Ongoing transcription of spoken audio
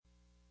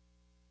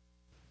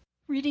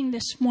Reading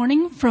this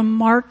morning from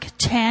Mark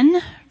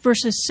 10,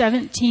 verses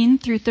 17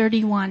 through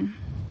 31.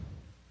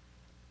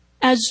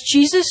 As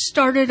Jesus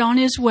started on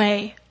his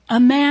way, a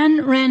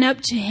man ran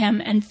up to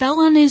him and fell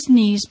on his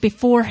knees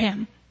before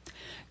him.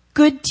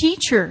 "Good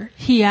teacher,"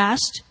 he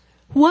asked,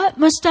 "what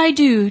must I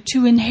do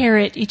to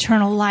inherit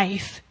eternal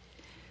life?"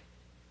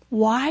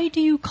 "Why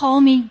do you call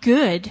me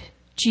good?"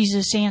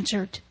 Jesus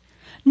answered.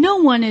 "No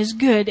one is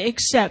good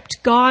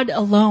except God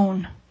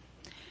alone.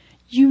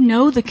 You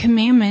know the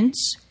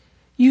commandments.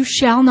 You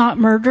shall not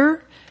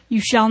murder. You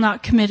shall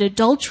not commit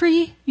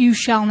adultery. You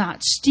shall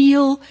not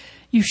steal.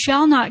 You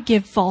shall not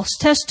give false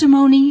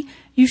testimony.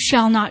 You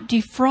shall not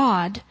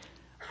defraud.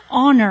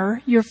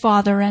 Honor your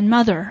father and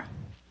mother."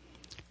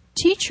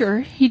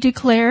 "Teacher," he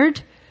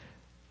declared,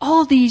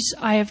 "all these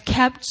I have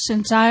kept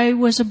since I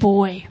was a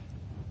boy."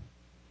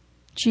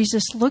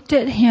 Jesus looked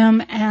at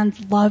him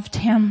and loved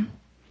him.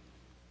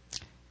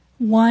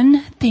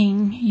 "One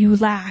thing you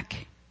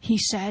lack," he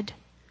said.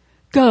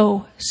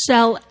 "Go,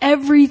 sell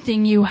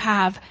everything you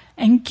have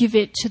and give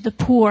it to the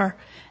poor,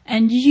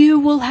 and you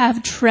will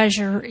have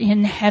treasure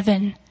in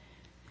heaven.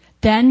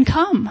 Then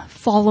come,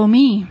 follow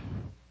me."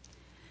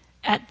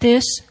 At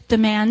this, the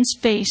man's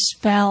face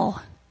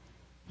fell.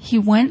 He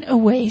went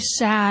away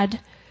sad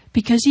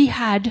because he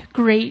had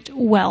great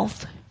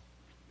wealth.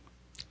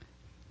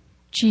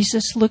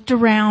 Jesus looked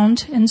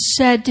around and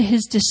said to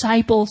his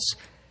disciples,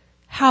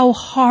 "How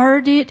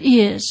hard it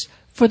is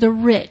for the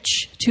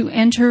rich to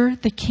enter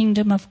the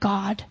kingdom of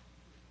God."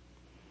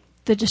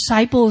 The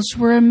disciples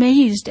were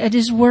amazed at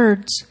his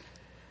words.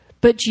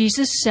 But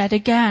Jesus said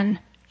again,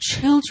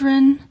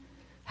 "Children,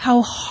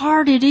 how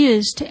hard it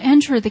is to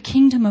enter the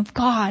kingdom of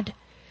God.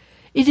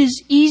 It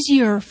is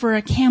easier for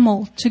a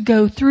camel to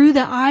go through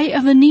the eye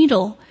of a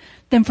needle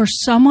than for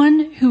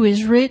someone who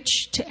is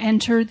rich to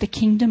enter the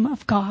kingdom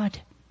of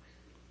God."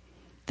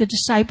 The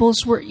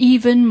disciples were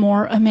even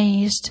more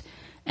amazed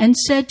and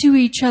said to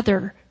each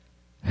other,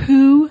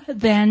 "Who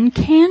then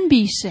can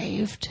be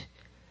saved?"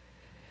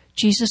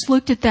 Jesus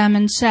looked at them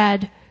and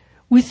said,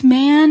 "With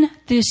man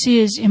this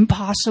is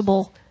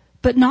impossible,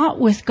 but not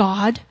with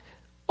God.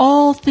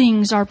 All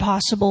things are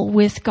possible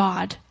with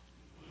God."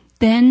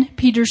 Then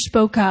Peter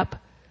spoke up,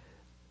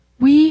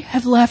 "We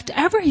have left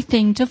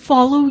everything to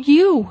follow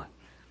you."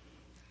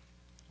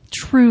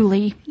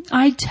 "Truly,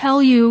 I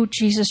tell you,"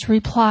 Jesus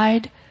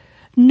replied,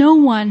 "no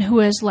one who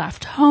has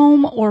left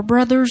home or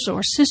brothers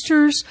or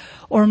sisters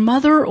or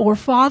mother or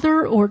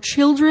father or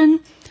children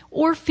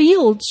or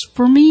fields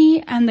for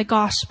me and the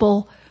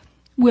gospel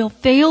will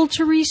fail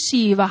to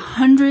receive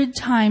 100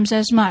 times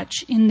as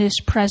much in this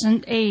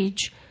present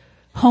age,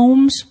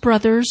 homes,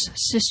 brothers,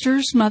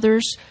 sisters,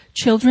 mothers,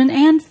 children,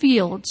 and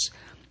fields,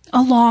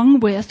 along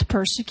with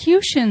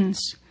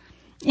persecutions,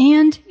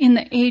 and in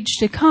the age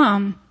to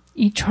come,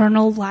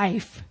 eternal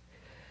life.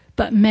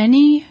 But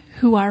many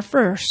who are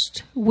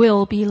first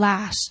will be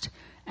last,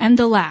 and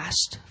the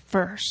last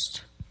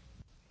first."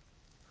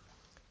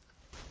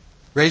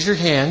 Raise your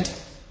hand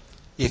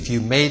if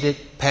you made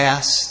it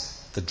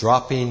past the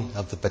dropping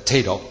of the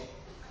potato.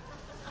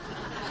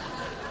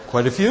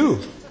 Quite a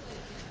few.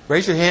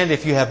 Raise your hand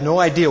if you have no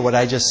idea what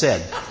I just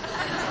said.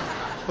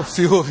 A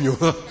few of you.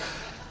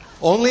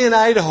 Only in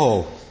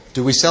Idaho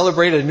do we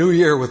celebrate a new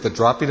year with the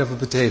dropping of a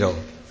potato.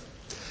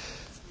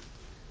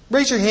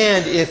 Raise your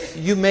hand if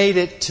you made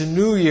it to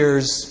New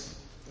Year's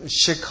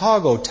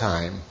Chicago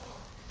time.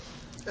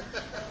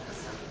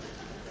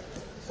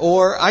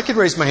 Or I could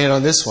raise my hand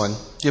on this one.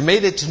 You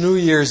made it to New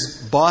Year's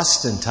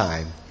Boston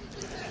time.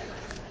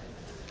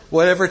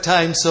 Whatever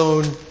time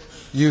zone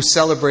you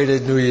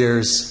celebrated New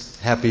Year's,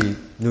 Happy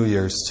New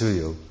Year's to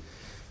you.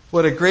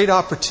 What a great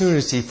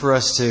opportunity for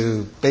us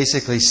to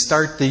basically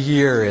start the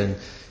year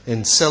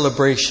in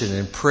celebration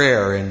and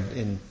prayer and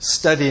in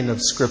studying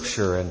of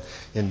Scripture and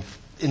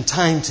in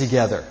time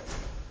together.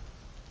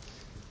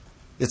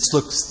 This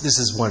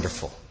is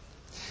wonderful.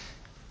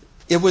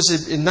 It was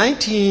in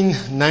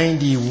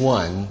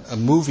 1991, a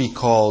movie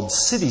called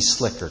City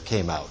Slicker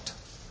came out.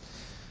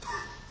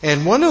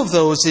 And one of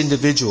those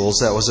individuals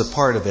that was a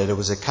part of it, it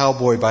was a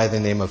cowboy by the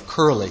name of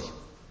Curly.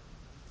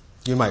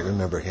 You might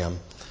remember him.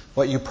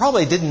 What you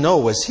probably didn't know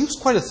was he was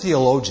quite a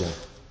theologian.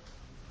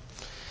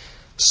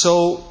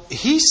 So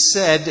he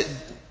said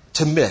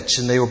to Mitch,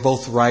 and they were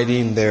both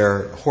riding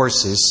their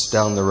horses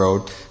down the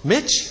road,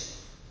 "Mitch,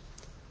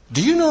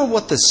 do you know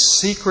what the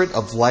secret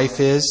of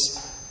life is?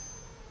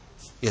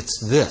 It's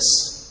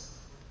this."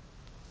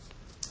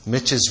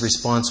 Mitch's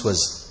response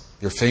was,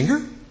 "Your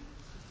finger?"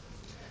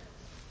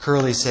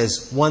 Curly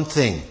says, "One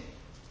thing.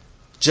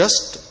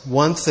 Just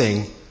one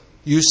thing.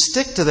 You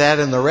stick to that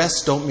and the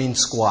rest don't mean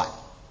squat."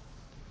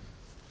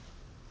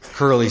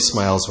 Curly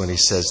smiles when he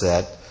says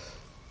that.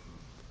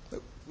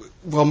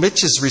 Well,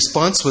 Mitch's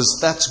response was,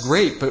 "That's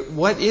great, but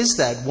what is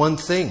that one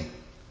thing?"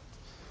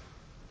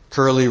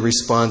 Curly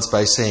responds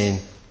by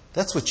saying,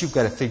 "That's what you've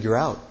got to figure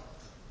out."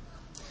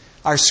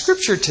 Our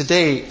scripture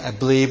today, I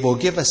believe, will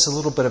give us a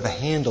little bit of a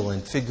handle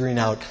in figuring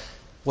out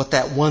what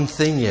that one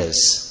thing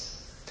is.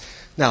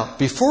 Now,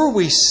 before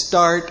we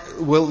start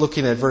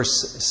looking at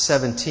verse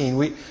 17,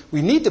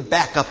 we need to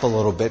back up a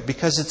little bit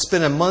because it's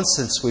been a month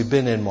since we've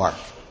been in Mark.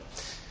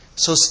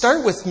 So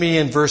start with me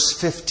in verse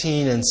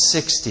 15 and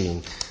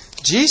 16.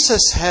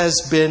 Jesus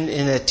has been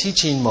in a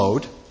teaching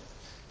mode,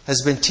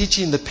 has been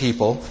teaching the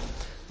people,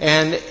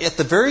 and at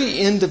the very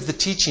end of the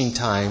teaching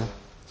time,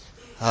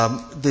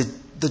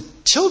 the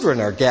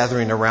children are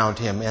gathering around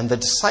him, and the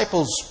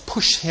disciples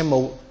push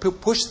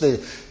the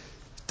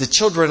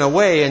children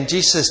away, and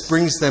Jesus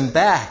brings them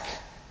back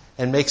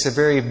and makes a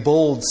very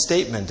bold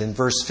statement in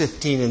verse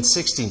 15 and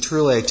 16.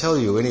 Truly I tell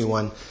you,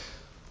 anyone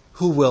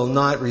who will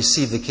not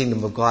receive the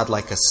kingdom of God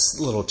like a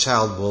little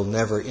child will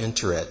never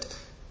enter it.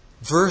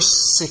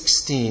 Verse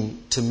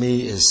 16 to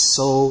me is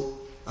so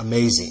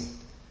amazing.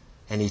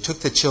 And he took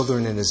the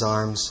children in his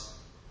arms,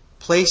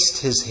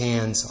 placed his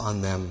hands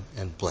on them,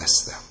 and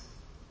blessed them.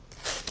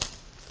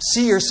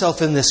 See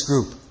yourself in this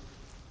group.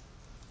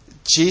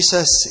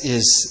 Jesus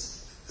is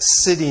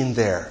sitting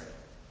there.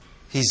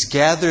 He's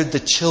gathered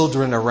the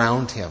children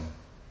around him.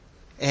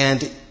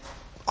 And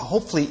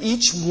hopefully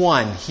each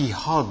one he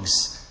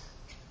hugs,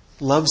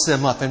 loves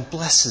them up, and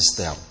blesses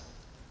them.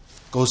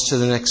 Goes to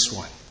the next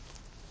one.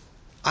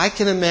 I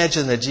can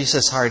imagine that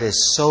Jesus' heart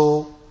is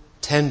so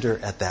tender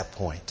at that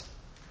point.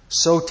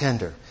 So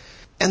tender.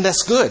 And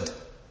that's good,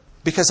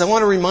 because I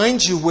want to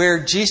remind you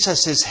where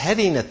Jesus is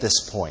heading at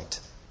this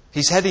point.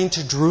 He's heading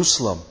to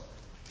Jerusalem.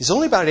 He's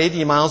only about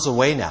 80 miles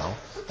away now.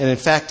 And in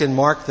fact, in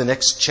Mark, the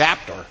next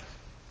chapter,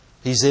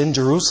 he's in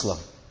Jerusalem.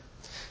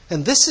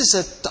 And this is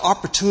an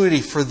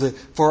opportunity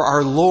for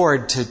our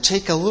Lord to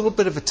take a little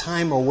bit of a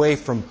time away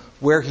from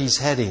where he's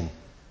heading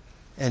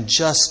and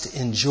just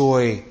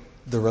enjoy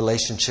the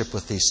relationship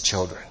with these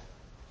children.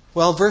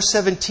 Well, verse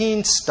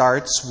 17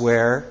 starts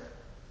where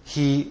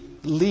he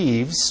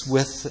leaves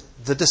with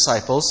the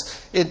disciples.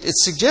 It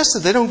suggests that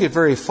they don't get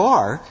very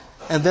far,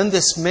 and then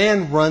this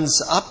man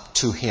runs up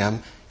to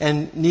him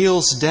and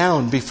kneels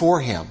down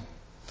before him.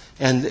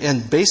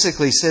 And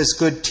basically says,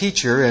 good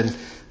teacher, and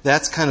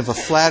that's kind of a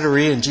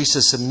flattery, and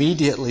Jesus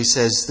immediately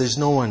says, there's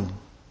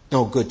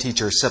no good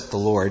teacher except the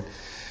Lord.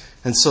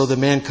 And so the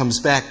man comes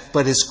back,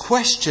 but his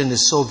question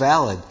is so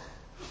valid.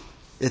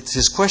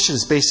 His question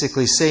is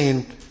basically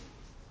saying,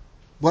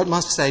 what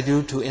must I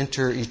do to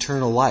enter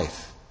eternal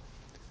life?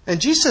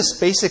 And Jesus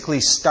basically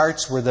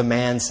starts where the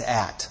man's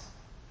at.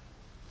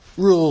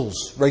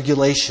 Rules,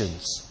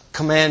 regulations,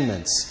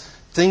 commandments,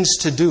 things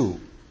to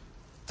do,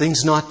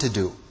 things not to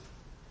do.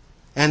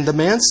 And the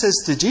man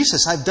says to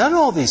Jesus, I've done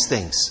all these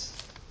things.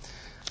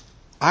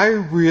 I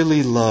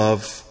really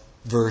love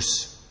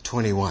verse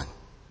 21.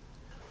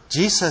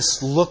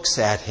 Jesus looks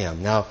at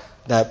him. Now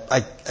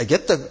I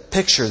get the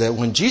picture that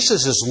when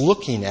Jesus is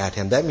looking at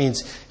him, that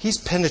means he's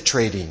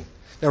penetrating.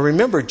 Now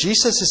remember,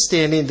 Jesus is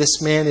standing,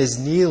 this man is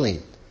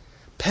kneeling,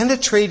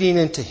 penetrating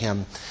into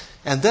him.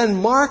 And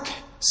then Mark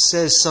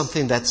says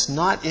something that's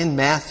not in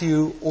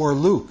Matthew or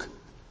Luke,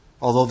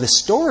 although the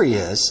story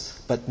is,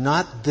 but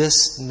not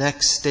this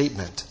next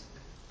statement.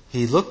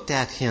 He looked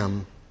at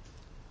him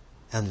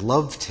and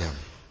loved him.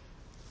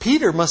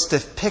 Peter must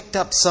have picked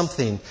up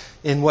something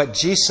in what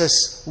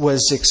Jesus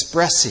was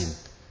expressing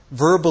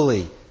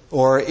verbally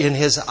or in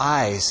his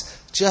eyes,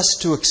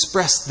 just to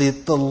express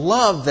the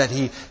love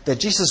that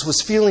Jesus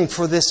was feeling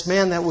for this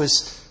man that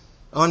was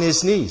on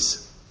his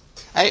knees.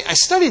 I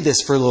studied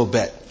this for a little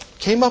bit.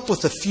 Came up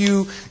with a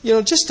few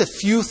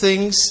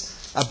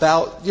things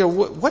about,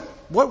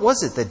 what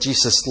was it that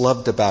Jesus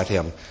loved about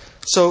him?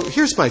 So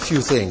here's my few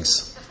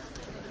things.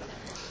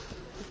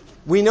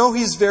 We know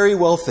he's very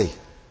wealthy.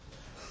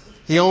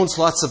 He owns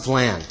lots of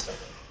land.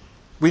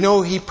 We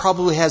know he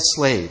probably has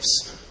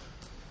slaves.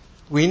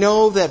 We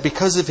know that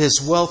because of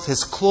his wealth,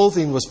 his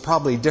clothing was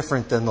probably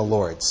different than the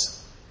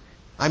Lord's.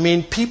 I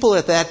mean, people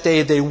at that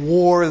day, they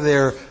wore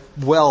their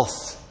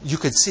wealth. You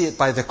could see it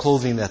by the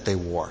clothing that they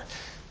wore.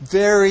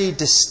 Very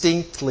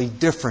distinctly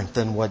different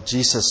than what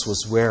Jesus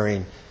was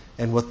wearing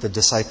and what the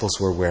disciples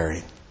were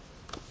wearing.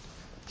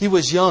 He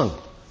was young.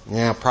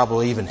 Yeah,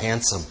 probably even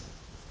handsome.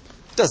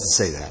 It doesn't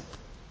say that.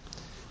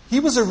 He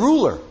was a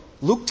ruler.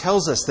 Luke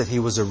tells us that he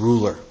was a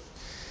ruler.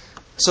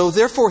 So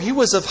therefore, he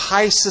was of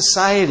high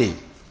society.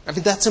 I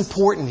mean, that's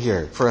important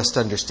here for us to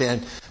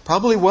understand.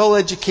 Probably well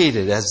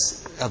educated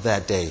as of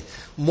that day.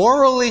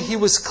 Morally, he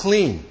was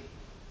clean.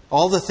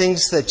 All the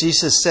things that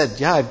Jesus said,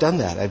 yeah, I've done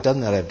that, I've done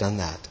that, I've done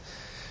that.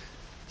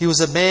 He was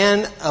a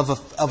man of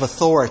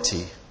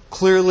authority.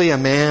 Clearly a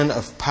man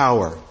of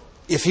power.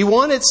 If he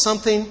wanted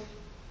something,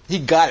 he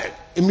got it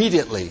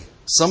immediately.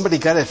 Somebody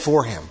got it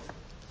for him.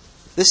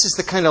 This is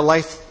the kind of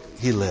life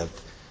he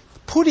lived.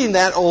 Putting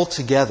that all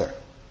together,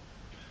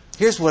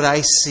 here's what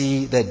I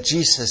see that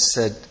Jesus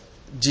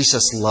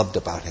loved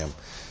about him.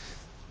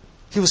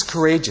 He was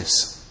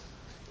courageous.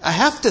 I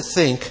have to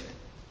think,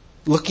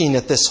 looking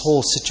at this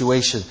whole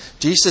situation,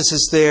 Jesus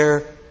is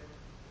there,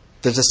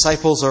 the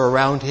disciples are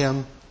around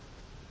him.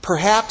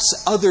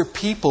 Perhaps other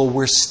people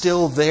were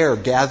still there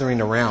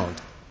gathering around.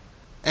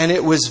 And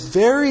it was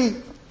very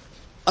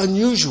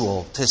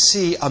unusual to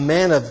see a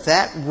man of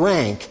that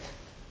rank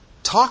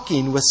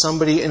talking with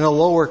somebody in a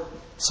lower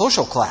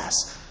social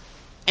class,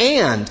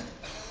 and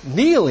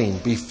kneeling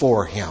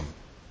before him.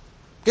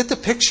 Get the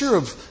picture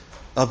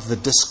of the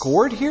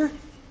discord here?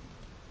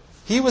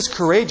 He was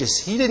courageous.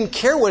 He didn't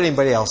care what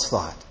anybody else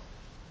thought.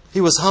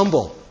 He was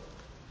humble.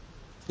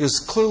 He was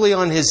clearly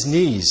on his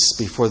knees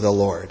before the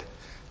Lord.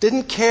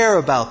 Didn't care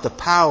about the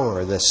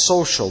power, the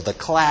social, the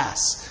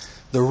class,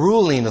 the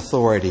ruling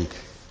authority.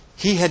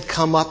 He had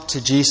come up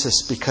to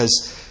Jesus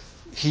because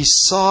he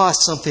saw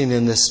something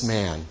in this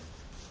man.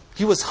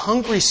 He was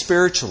hungry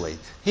spiritually.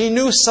 He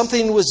knew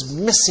something was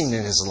missing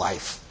in his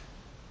life.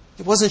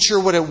 He wasn't sure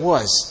what it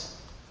was.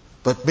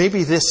 But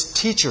maybe this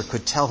teacher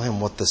could tell him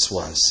what this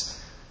was,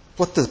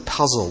 what the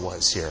puzzle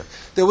was here.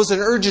 There was an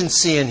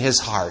urgency in his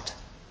heart.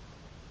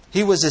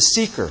 He was a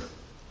seeker.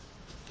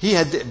 He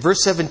had,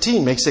 verse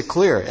 17 makes it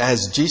clear,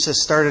 as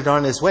Jesus started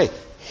on his way,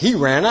 he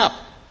ran up.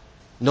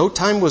 No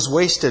time was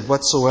wasted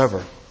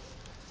whatsoever.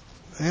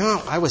 You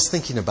know, I was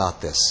thinking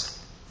about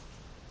this.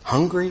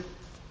 Hungry,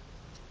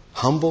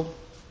 humble,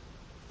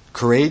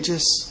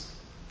 courageous,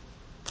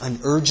 an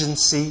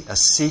urgency, a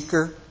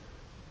seeker.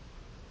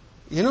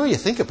 You know, you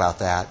think about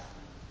that.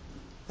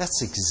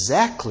 That's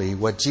exactly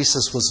what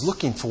Jesus was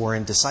looking for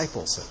in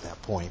disciples at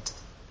that point.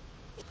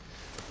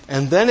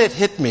 And then it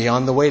hit me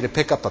on the way to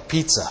pick up a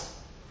pizza.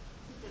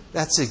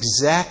 That's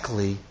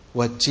exactly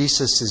what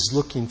Jesus is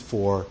looking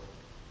for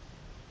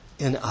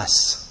in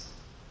us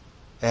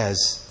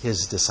as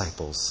his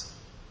disciples.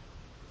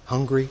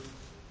 Hungry,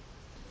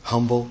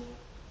 humble,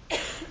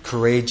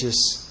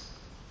 courageous,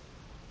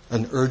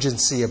 an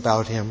urgency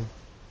about him,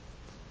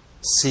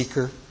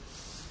 seeker.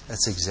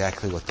 That's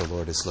exactly what the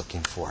Lord is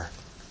looking for.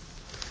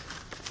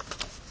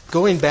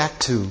 Going back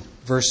to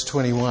verse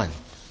 21,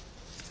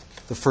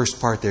 the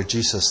first part there,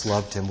 Jesus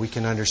loved him. We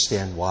can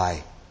understand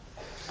why.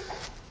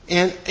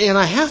 And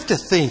I have to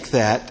think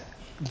that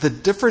the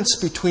difference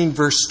between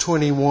verse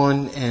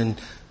 21 and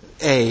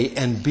A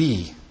and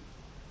B,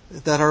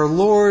 that our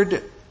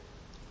Lord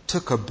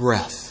took a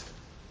breath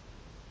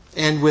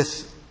and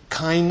with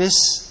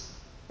kindness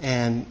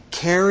and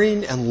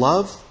caring and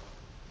love,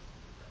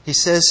 he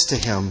says to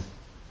him,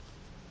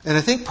 and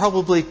I think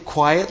probably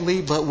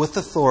quietly but with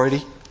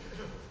authority,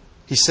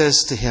 he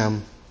says to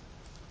him,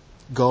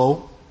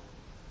 go,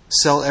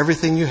 sell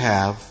everything you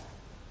have,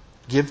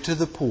 give to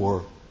the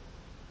poor,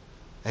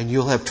 and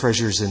you'll have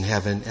treasures in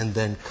heaven, and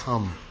then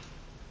come,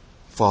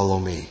 follow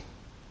me.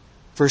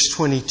 Verse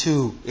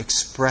 22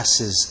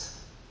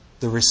 expresses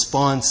the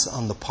response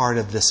on the part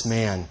of this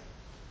man.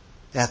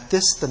 At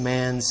this, the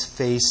man's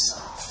face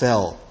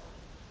fell.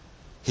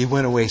 He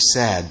went away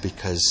sad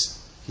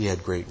because he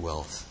had great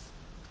wealth.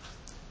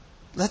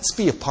 Let's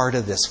be a part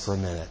of this for a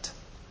minute.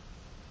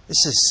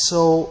 This is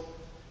so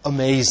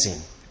amazing.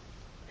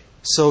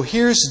 So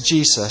here's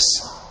Jesus.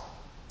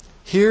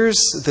 Here's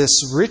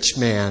this rich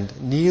man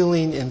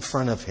kneeling in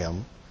front of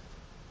him.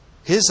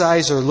 His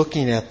eyes are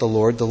looking at the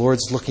Lord. The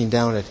Lord's looking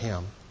down at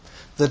him.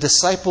 The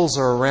disciples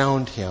are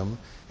around him.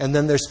 And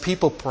then there's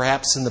people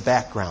perhaps in the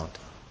background.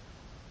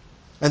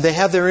 And they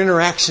have their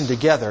interaction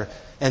together.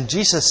 And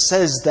Jesus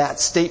says that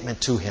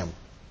statement to him.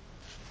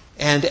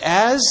 And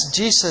as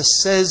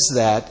Jesus says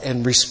that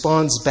and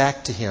responds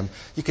back to him,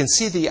 you can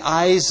see the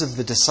eyes of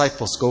the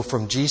disciples go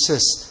from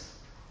Jesus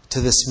to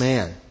this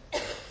man.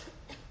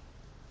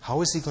 How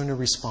is he going to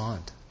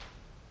respond?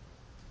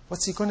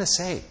 What's he going to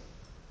say?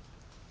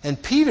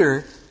 And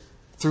Peter,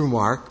 through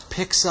Mark,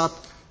 picks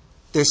up,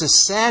 there's a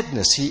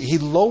sadness. He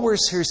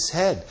lowers his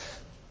head.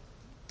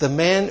 The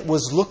man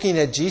was looking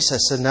at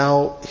Jesus, and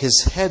now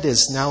his head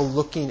is now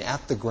looking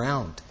at the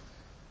ground.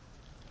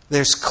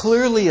 There's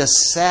clearly a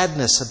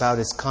sadness about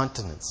his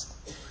countenance,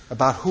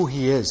 about who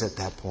he is at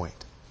that point,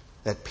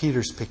 that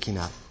Peter's picking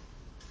up.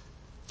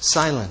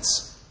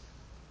 Silence.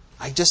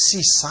 I just see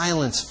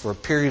silence for a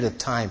period of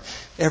time.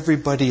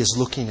 Everybody is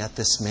looking at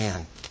this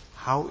man.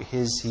 How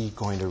is he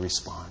going to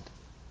respond?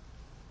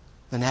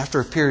 And after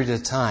a period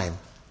of time,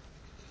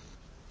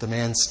 the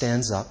man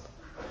stands up,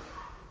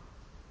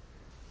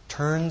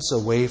 turns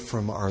away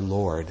from our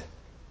Lord,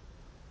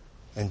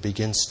 and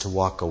begins to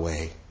walk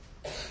away.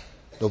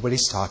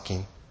 Nobody's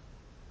talking.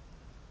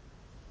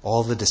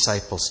 All the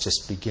disciples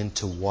just begin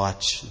to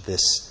watch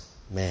this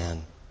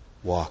man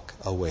walk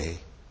away.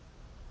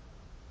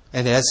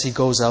 And as he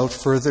goes out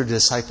further,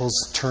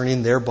 disciples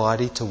turning their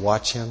body to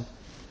watch him.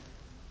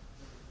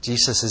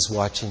 Jesus is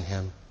watching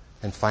him.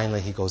 And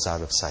finally he goes out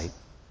of sight.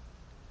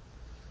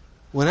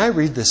 When I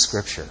read this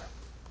scripture,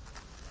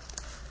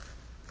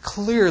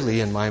 clearly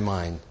in my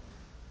mind,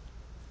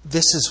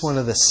 this is one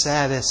of the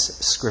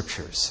saddest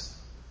scriptures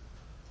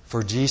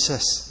for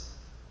Jesus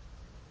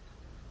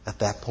at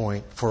that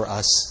point, for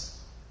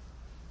us.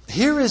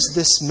 Here is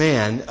this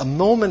man, a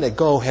moment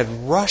ago, had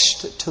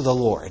rushed to the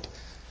Lord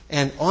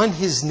and on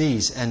his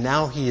knees, and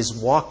now he is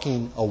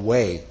walking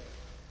away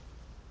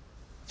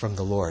from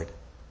the Lord.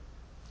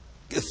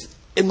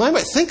 In my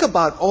mind, think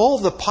about all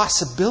the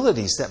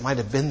possibilities that might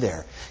have been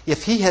there.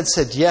 If he had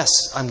said, yes,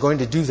 I'm going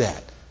to do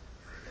that.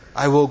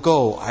 I will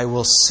go. I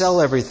will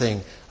sell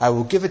everything. I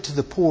will give it to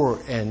the poor,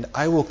 and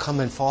I will come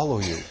and follow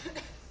you.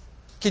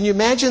 Can you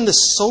imagine the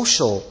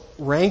social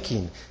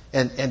ranking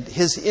and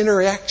his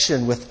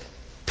interaction with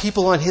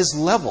people on his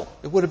level.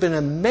 It would have been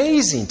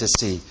amazing to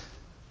see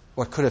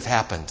what could have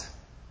happened,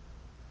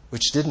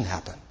 which didn't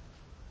happen.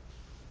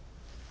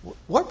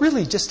 What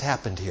really just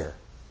happened here?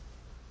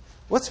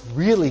 What's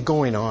really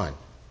going on?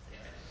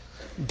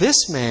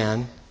 This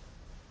man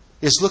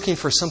is looking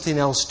for something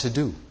else to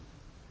do.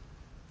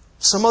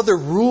 Some other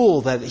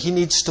rule that he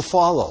needs to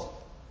follow,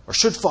 or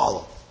should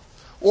follow.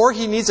 Or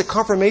he needs a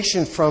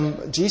confirmation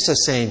from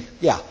Jesus saying,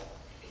 yeah,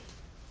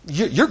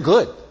 you're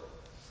good.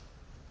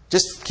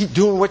 Just keep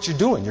doing what you're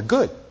doing. You're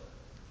good.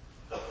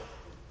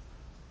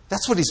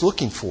 That's what he's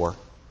looking for.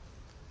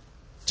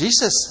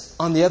 Jesus,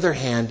 on the other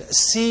hand,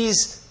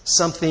 sees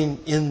something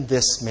in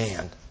this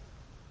man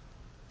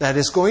that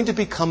is going to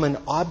become an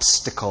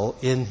obstacle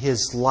in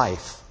his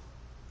life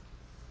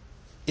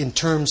in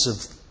terms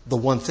of the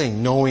one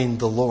thing, knowing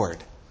the Lord.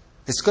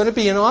 It's going to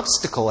be an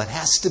obstacle. It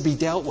has to be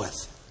dealt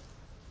with.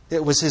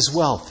 It was his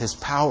wealth, his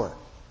power.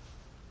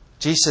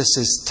 Jesus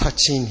is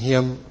touching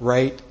him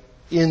right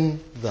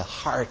in the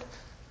heart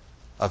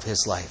of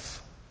his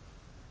life,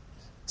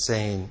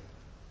 saying,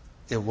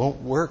 it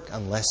won't work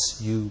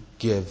unless you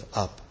give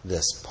up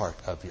this part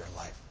of your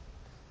life.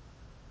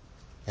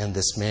 And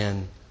this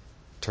man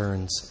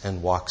turns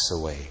and walks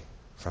away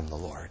from the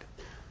Lord.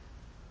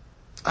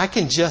 I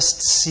can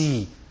just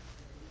see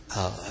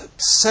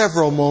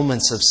several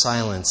moments of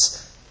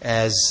silence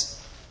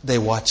as they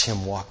watch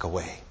him walk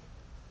away.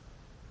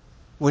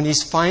 When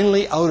he's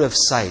finally out of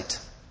sight,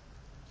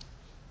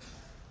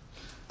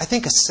 I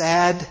think a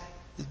sad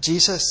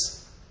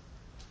Jesus,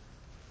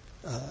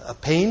 a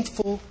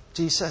painful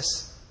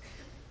Jesus,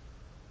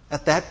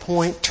 at that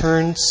point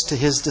turns to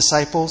his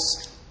disciples.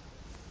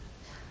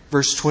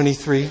 Verse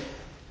 23,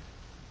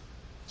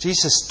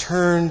 Jesus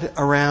turned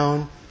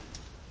around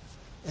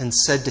and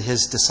said to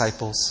his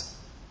disciples,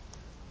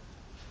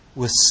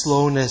 with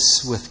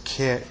slowness, with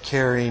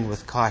caring,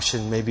 with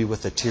caution, maybe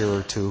with a tear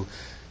or two,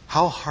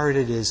 how hard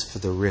it is for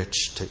the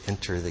rich to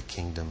enter the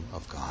kingdom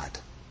of God.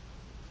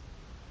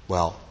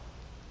 Well,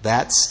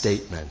 that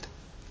statement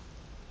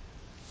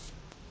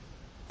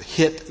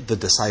hit the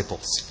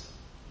disciples.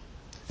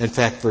 In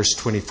fact, verse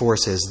 24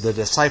 says, the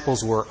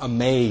disciples were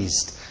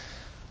amazed.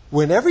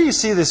 Whenever you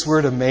see this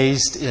word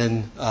amazed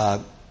in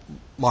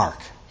Mark,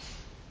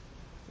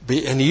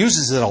 and he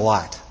uses it a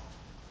lot,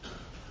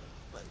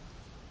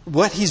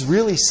 what he's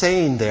really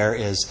saying there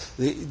is,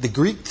 the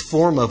Greek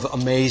form of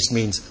amazed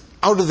means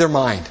out of their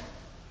mind.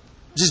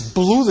 Just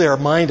blew their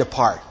mind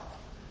apart.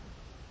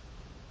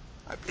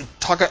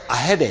 Talk a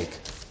headache,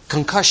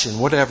 concussion,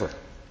 whatever.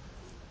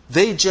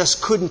 They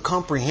just couldn't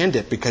comprehend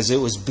it because it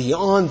was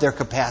beyond their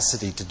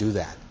capacity to do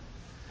that.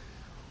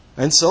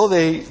 And so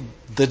the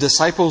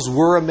disciples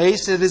were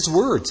amazed at his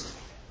words.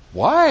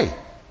 Why?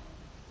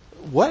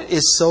 What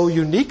is so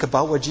unique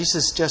about what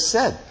Jesus just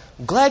said?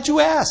 I'm glad you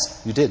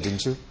asked. You did,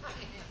 didn't you?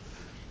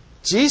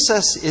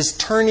 Jesus is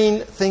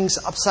turning things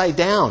upside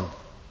down.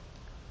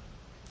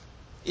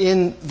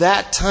 In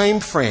that time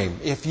frame,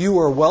 if you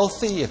were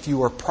wealthy, if you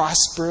were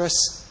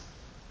prosperous,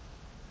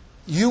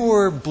 you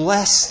were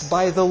blessed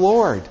by the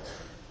Lord.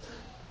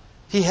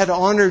 He had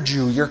honored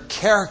you. Your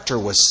character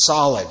was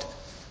solid.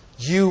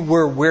 You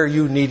were where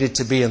you needed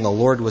to be, and the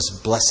Lord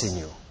was blessing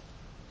you.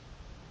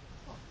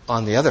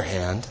 On the other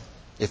hand,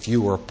 if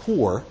you were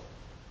poor,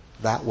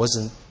 that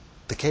wasn't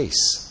the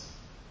case.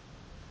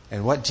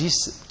 And what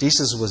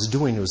Jesus was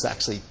doing was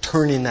actually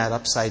turning that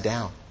upside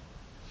down.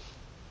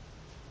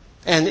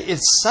 And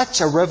it's such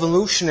a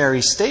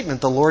revolutionary statement,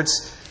 the Lord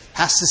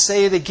has to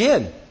say it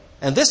again.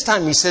 And this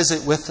time he says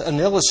it with an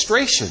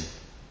illustration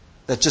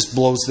that just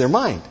blows their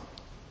mind.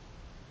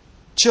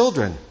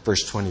 Children,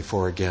 verse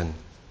 24 again.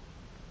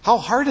 How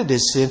hard it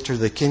is to enter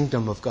the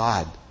kingdom of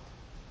God.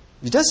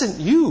 He doesn't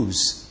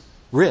use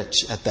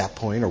rich at that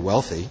point or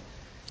wealthy.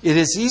 It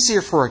is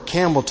easier for a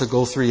camel to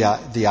go through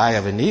the eye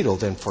of a needle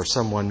than for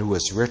someone who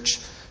is rich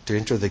to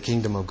enter the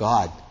kingdom of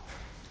God.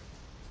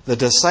 The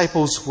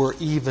disciples were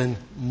even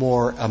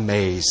more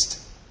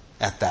amazed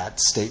at that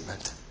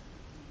statement.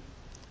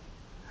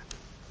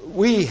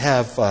 We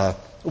have,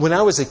 when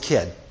I was a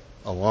kid,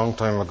 a long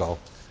time ago,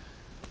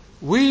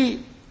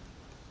 we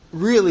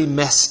really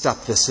messed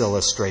up this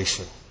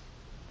illustration.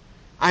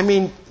 I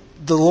mean,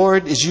 the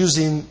Lord is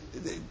using,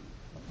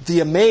 the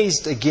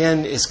amazed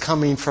again is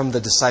coming from the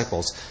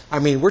disciples. I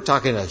mean, we're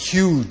talking a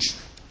huge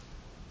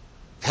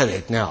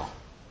headache now,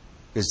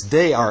 because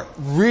they are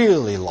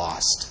really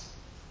lost.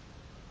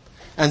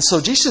 And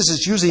so Jesus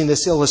is using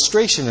this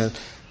illustration, and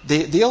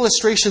the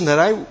illustration that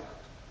I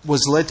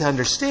was led to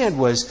understand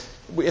was,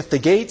 if the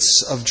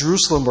gates of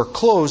Jerusalem were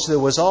closed, there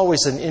was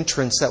always an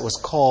entrance that was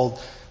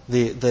called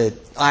the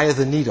eye of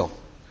the needle.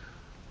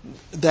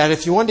 That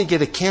if you wanted to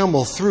get a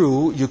camel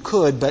through, you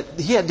could, but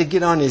he had to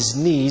get on his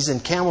knees,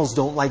 and camels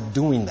don't like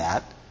doing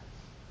that.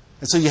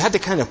 And so you had to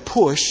kind of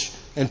push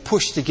and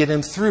push to get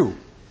him through.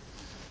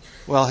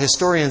 Well,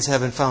 historians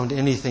haven't found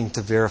anything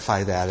to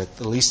verify that,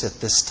 at least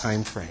at this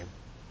time frame.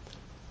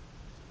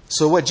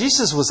 So what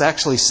Jesus was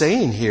actually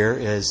saying here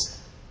is,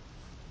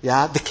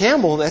 yeah, the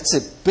camel, that's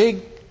a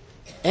big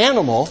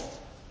animal,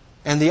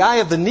 And the eye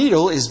of the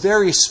needle is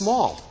very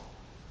small.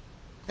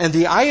 And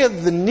the eye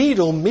of the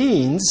needle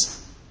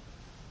means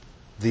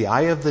the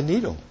eye of the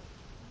needle.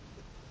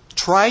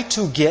 Try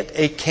to get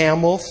a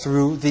camel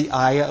through the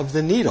eye of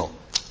the needle.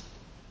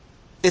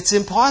 It's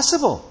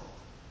impossible.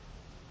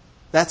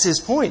 That's his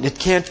point. It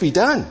can't be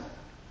done.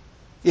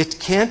 It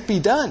can't be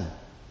done.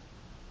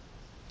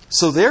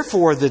 So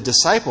therefore the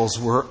disciples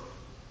were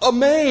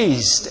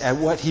amazed at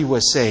what he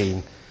was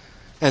saying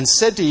and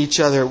said to each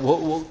other,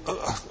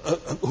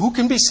 who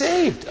can be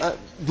saved?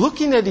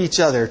 Looking at each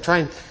other,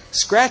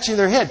 scratching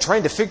their head,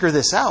 trying to figure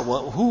this out.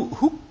 Well,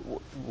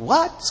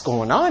 what's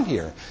going on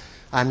here?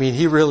 I mean,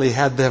 he really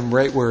had them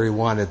right where he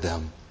wanted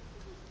them.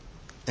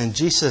 And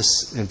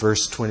Jesus, in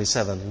verse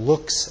 27,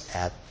 looks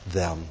at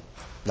them.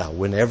 Now,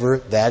 whenever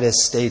that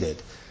is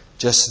stated,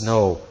 just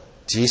know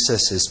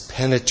Jesus is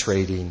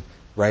penetrating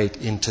right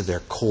into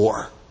their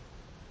core.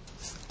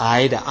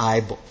 Eye to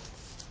eye,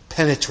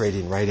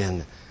 penetrating right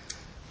in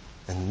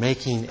and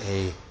making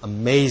an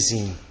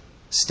amazing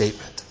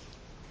statement.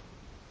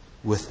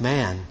 With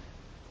man,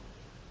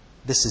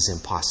 this is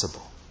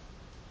impossible.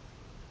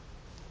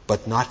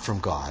 But not from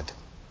God.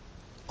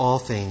 All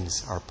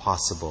things are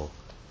possible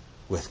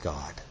with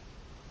God.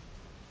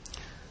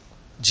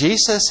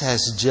 Jesus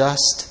has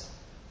just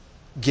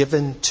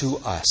given to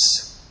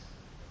us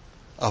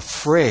a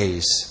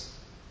phrase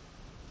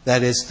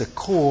that is the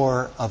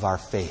core of our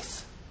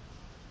faith,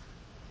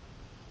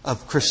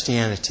 of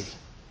Christianity.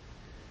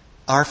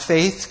 Our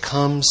faith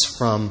comes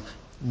from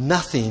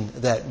nothing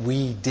that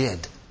we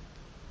did.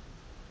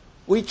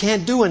 We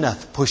can't do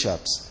enough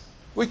push-ups.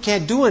 We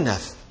can't do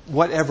enough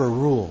whatever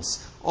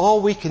rules.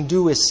 All we can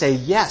do is say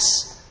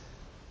yes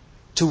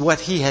to what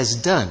He has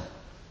done,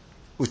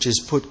 which is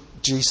put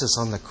Jesus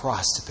on the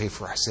cross to pay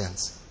for our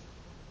sins.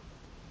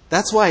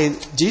 That's why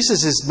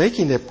Jesus is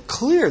making it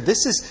clear.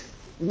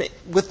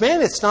 With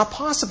man, it's not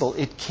possible.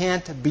 It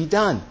can't be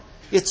done.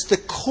 It's the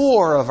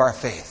core of our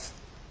faith.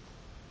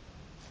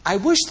 I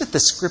wish that the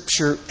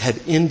Scripture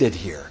had ended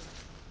here.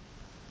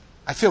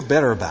 I feel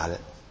better about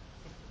it.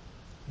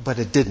 But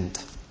it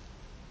didn't.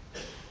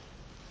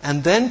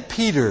 And then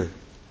Peter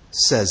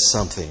says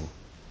something.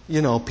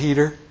 You know,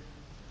 Peter.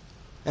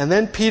 And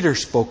then Peter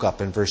spoke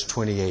up in verse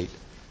 28.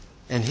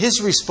 And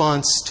his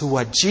response to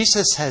what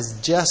Jesus has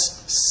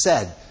just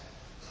said,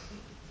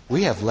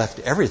 we have left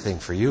everything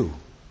for you.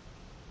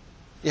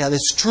 Yeah,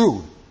 that's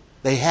true.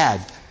 They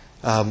had.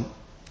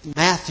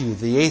 Matthew,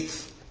 the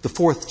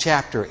 4th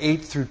chapter,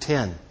 8 through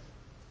 10,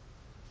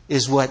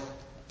 is what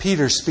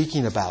Peter's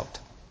speaking about.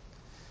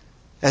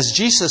 As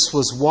Jesus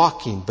was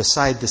walking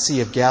beside the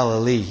Sea of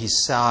Galilee, he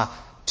saw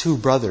two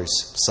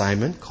brothers,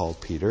 Simon, called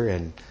Peter,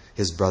 and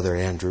his brother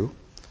Andrew.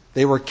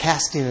 They were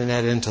casting a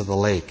net into the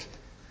lake,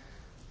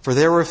 for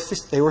they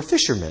were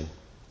fishermen.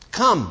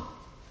 Come,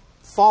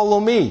 follow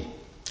me,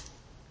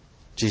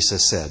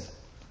 Jesus said,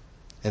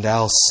 and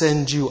I'll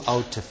send you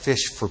out to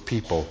fish for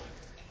people.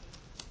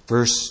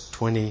 Verse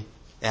 20,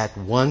 at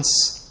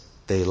once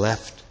they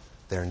left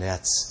their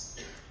nets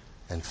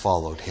and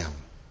followed him.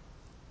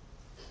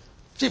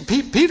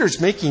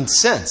 Peter's making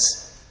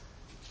sense.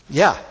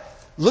 Yeah,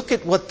 look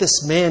at what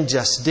this man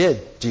just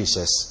did,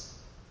 Jesus.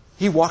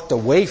 He walked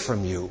away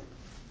from you.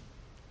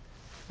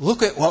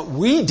 Look at what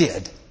we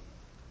did.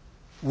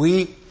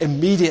 We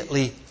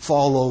immediately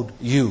followed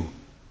you.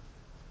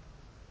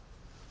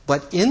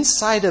 But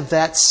inside of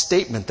that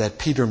statement that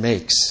Peter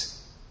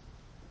makes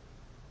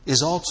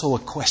is also a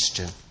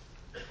question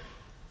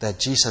that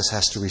Jesus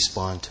has to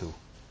respond to.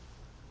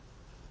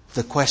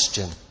 The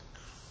question,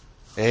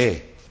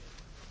 hey,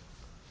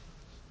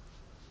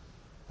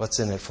 what's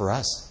in it for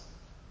us?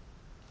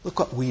 Look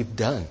what we've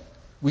done.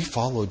 We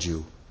followed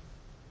you.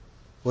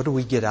 What do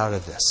we get out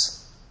of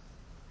this?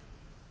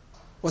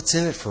 What's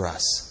in it for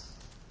us?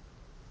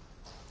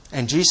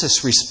 And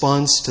Jesus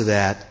responds to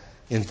that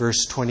in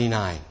verse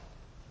 29.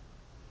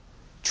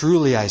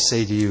 Truly I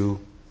say to you,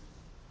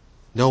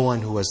 no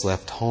one who has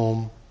left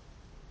home,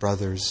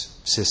 brothers,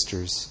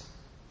 sisters,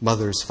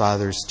 mothers,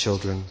 fathers,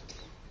 children,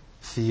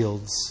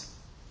 fields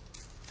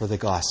for the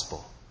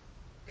gospel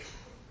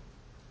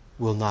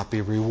will not be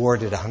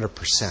rewarded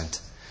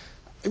 100%.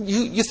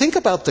 You think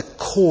about the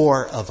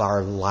core of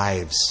our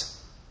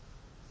lives.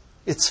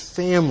 It's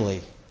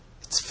family.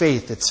 It's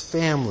faith. It's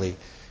family.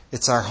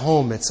 It's our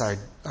home. It's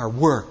our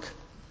work.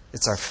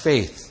 It's our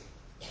faith.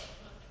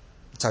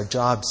 It's our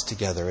jobs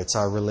together. It's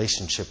our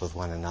relationship with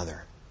one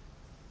another.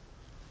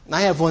 And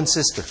I have one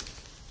sister.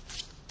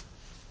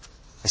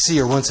 I see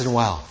her once in a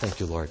while. Thank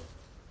you, Lord.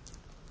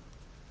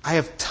 I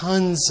have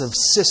tons of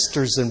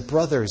sisters and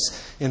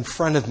brothers in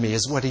front of me,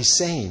 is what he's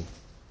saying.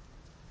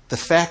 The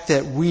fact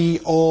that we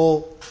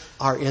all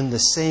are in the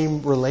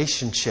same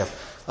relationship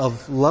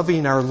of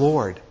loving our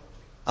Lord,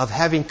 of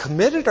having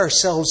committed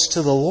ourselves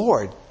to the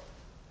Lord,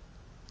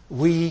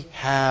 we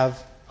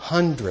have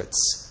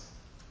hundreds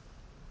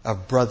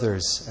of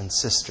brothers and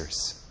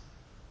sisters.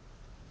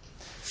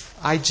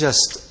 I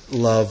just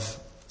love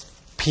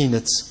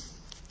Peanuts.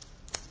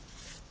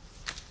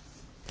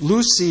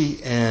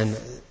 Lucy and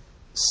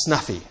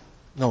Snuffy.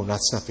 No, not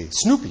Snuffy.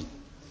 Snoopy.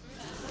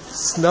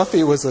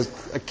 Snuffy was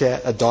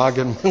a dog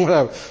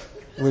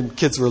when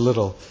kids were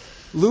little.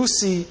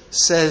 Lucy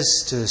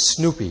says to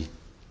Snoopy,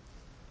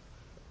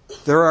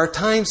 "There are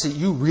times that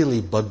you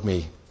really bug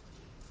me.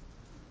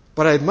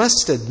 But I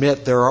must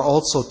admit there are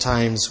also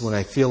times when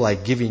I feel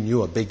like giving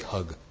you a big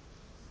hug."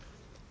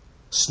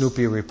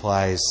 Snoopy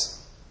replies,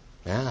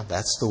 "Yeah,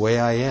 that's the way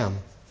I am.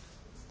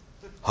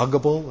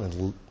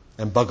 Huggable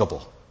and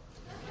buggable."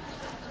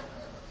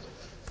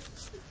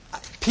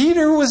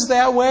 Peter was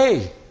that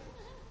way.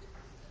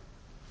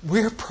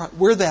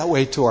 We're that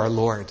way to our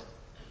Lord.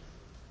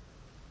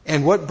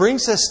 And what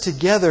brings us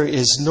together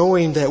is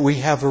knowing that we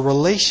have a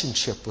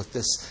relationship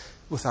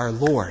with our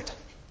Lord.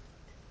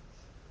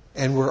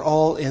 And we're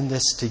all in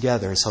this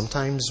together.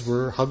 Sometimes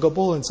we're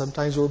huggable and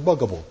sometimes we're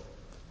buggable.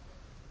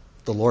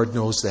 The Lord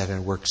knows that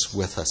and works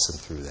with us and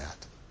through that.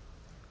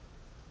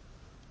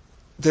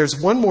 There's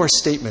one more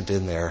statement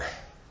in there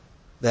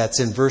that's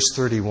in verse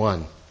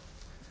 31.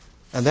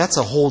 And that's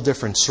a whole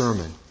different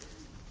sermon.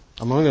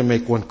 I'm only going to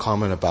make one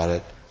comment about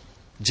it.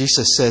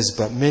 Jesus says,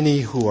 "But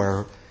many who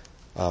are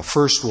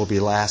first will be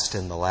last,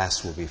 and the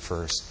last will be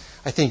first."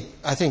 I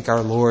think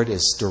our Lord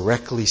is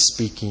directly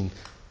speaking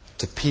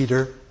to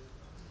Peter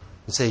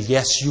and say,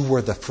 "Yes, you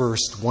were the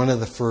first, one of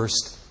the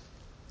first.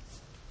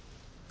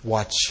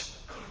 Watch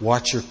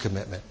your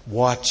commitment.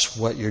 Watch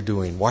what you're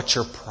doing. Watch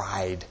your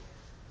pride.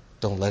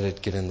 Don't let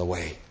it get in the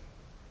way.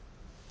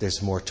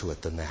 There's more to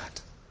it than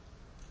that."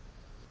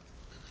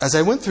 As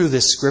I went through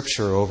this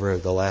scripture over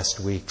the last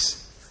weeks,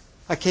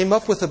 I came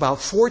up with about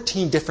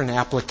 14 different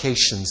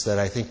applications that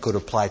I think could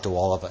apply to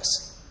all of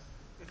us.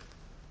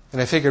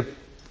 And I figured,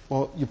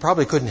 well, you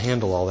probably couldn't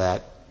handle all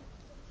that,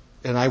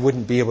 and I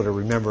wouldn't be able to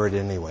remember it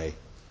anyway.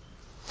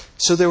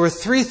 So there were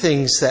 3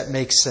 things that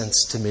make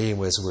sense to me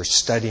as we're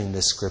studying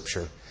this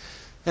scripture.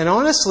 And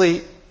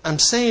honestly, I'm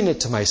saying it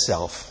to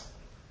myself.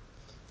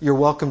 You're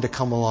welcome to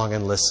come along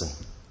and listen.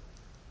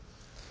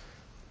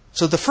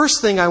 So the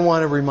first thing I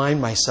want to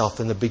remind myself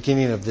in the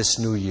beginning of this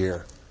new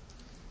year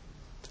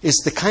is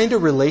the kind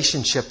of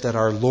relationship that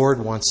our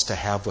Lord wants to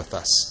have with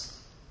us.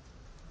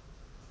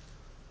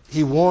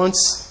 He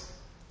wants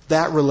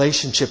that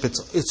relationship.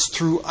 It's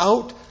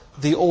throughout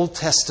the Old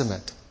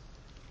Testament.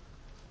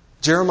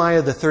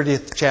 Jeremiah, the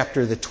 30th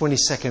chapter, the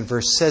 22nd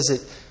verse, says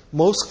it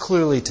most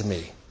clearly to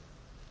me.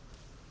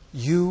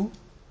 "You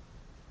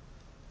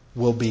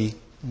will be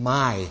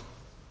my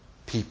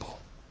people,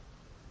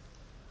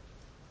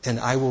 and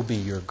I will be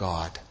your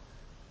God."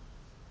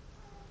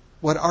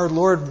 What our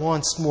Lord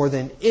wants more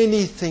than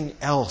anything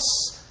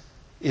else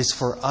is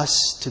for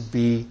us to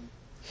be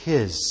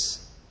His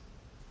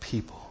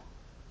people.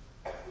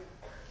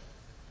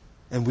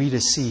 And we to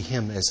see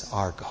Him as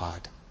our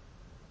God.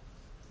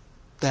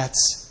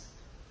 That's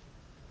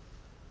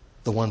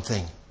the one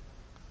thing.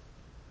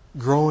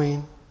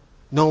 Growing,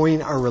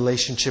 knowing our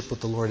relationship with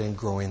the Lord and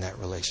growing that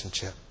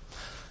relationship.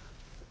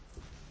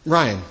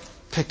 Ryan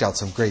picked out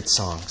some great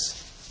songs.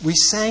 We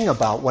sang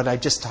about what I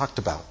just talked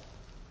about.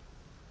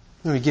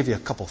 Let me give you a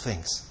couple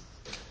things.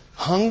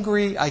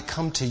 "Hungry I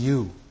come to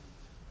you,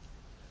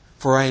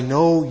 for I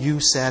know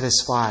you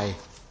satisfy.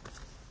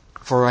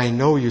 For I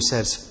know you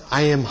satisfy.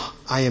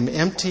 I am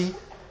empty,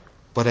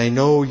 but I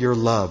know your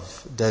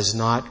love does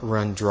not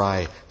run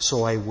dry,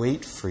 so I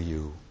wait for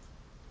you.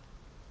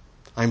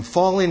 I'm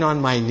falling on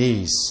my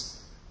knees,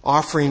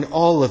 offering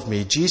all of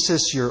me.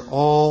 Jesus, you're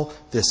all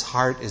this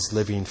heart is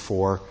living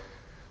for.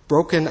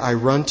 Broken I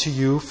run to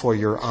you, for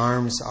your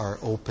arms are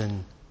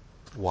open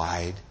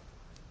wide."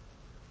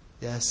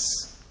 Yes,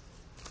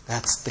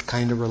 that's the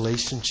kind of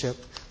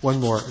relationship.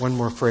 One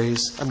more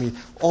phrase. I mean,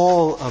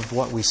 all of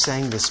what we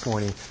sang this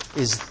morning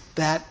is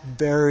that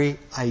very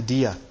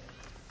idea.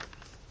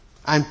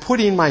 I'm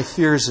putting my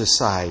fears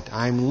aside.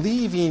 I'm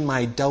leaving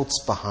my doubts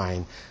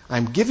behind.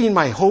 I'm giving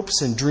my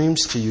hopes and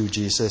dreams to you,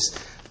 Jesus.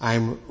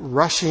 I'm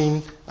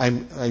reaching my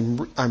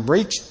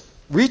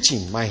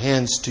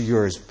hands to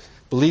yours,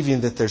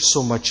 believing that there's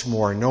so much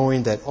more,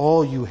 knowing that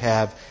all you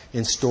have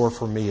in store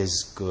for me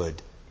is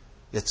good.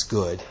 It's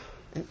good.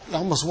 I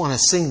almost want to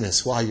sing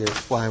this while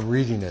I'm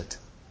reading it.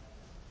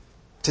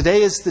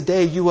 "Today is the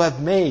day you have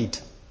made.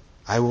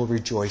 I will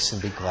rejoice and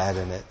be glad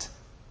in it."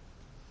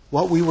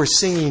 What we were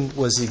singing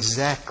was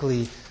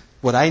exactly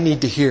what I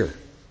need to hear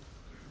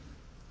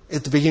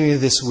at the beginning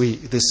of this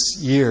week, this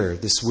year,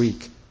 this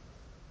week.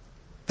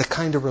 The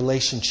kind of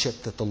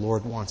relationship that the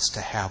Lord wants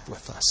to have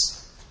with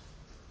us.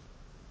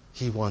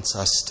 He wants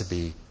us to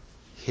be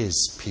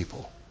His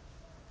people.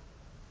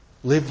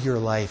 Live your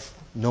life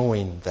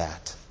knowing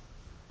that.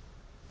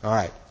 All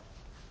right.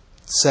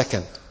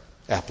 Second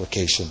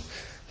application.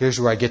 Here's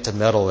where I get to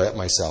meddle at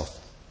myself.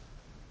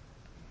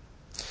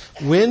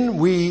 When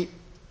we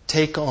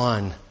take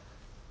on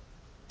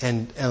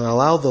and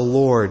allow the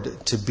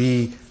Lord to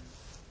be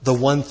the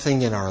one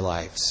thing in our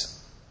lives,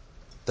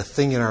 the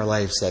thing in our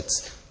lives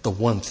that's the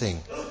one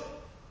thing,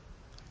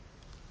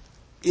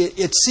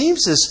 it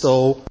seems as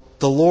though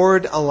the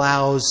Lord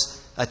allows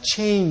a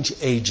change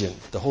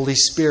agent, the Holy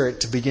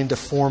Spirit, to begin to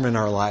form in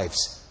our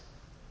lives.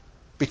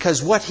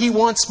 Because what He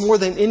wants more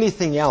than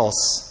anything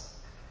else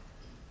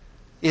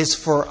is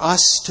for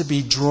us to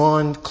be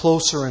drawn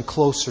closer and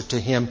closer to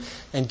Him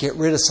and get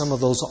rid of some of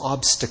those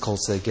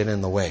obstacles that get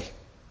in the way.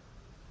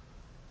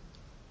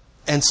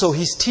 And so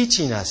He's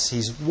teaching us,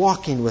 He's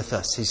walking with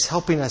us, He's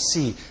helping us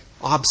see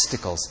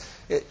obstacles.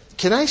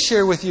 Can I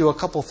share with you a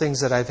couple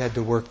things that I've had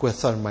to work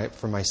with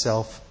for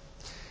myself?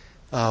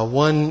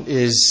 One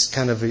is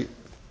kind of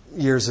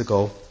years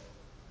ago,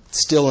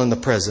 still in the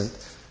present,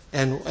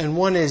 and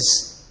one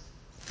is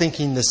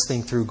thinking this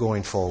thing through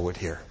going forward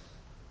here.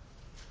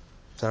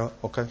 Is that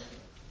okay?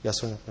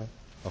 Yes or no?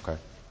 Okay.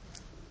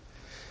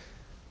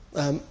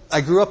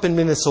 I grew up in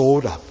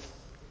Minnesota.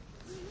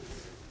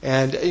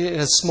 And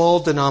in a small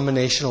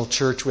denominational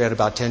church, we had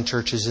about 10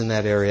 churches in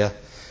that area.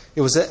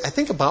 It was, I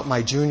think, about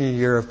my junior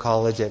year of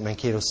college at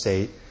Mankato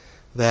State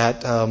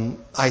that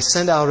I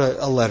sent out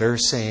a letter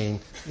saying,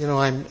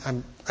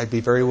 I'd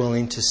be very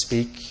willing to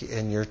speak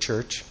in your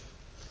church.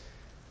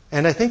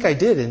 And I think I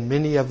did in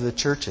many of the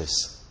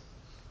churches.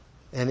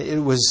 And it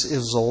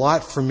was a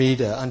lot for me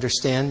to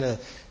understand.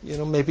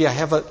 Maybe I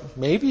have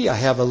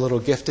a little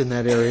gift in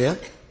that area.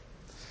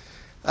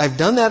 I've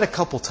done that a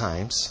couple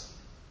times.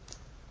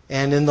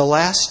 And in the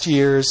last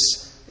years,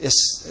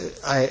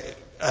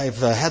 I've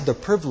had the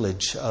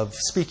privilege of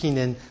speaking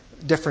in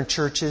different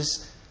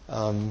churches.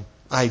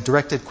 I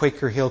directed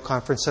Quaker Hill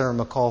Conference Center in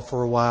McCall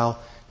for a while,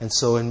 and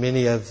so in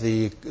many of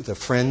the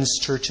Friends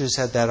churches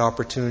had that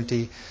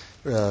opportunity.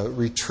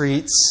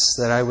 Retreats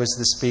that I was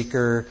the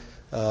speaker,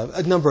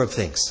 a number of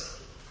things.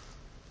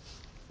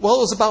 Well, it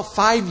was about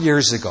 5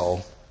 years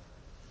ago.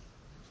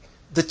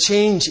 The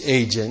change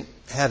agent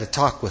had a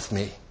talk with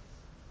me,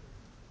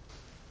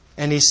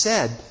 and he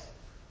said,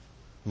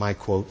 my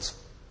quotes,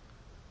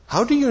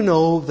 "How do you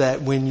know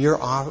that when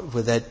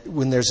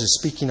there's a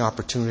speaking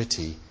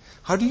opportunity,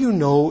 how do you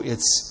know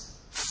it's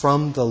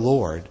from the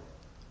Lord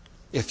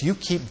if you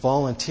keep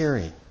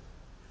volunteering?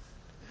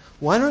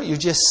 Why don't you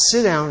just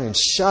sit down and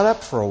shut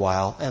up for a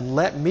while and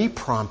let me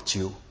prompt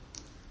you?"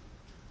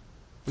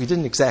 He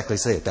didn't exactly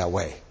say it that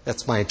way.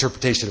 That's my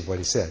interpretation of what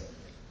he said.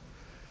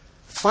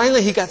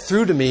 Finally, he got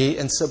through to me,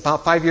 and so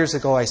about 5 years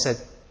ago, I said,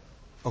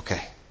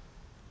 "Okay,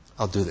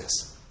 I'll do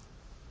this."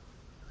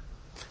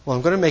 Well,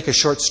 I'm going to make a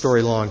short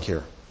story long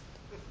here.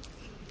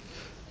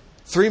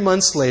 3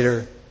 months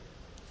later,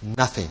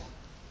 nothing.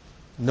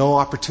 No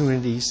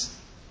opportunities.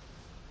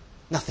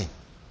 Nothing.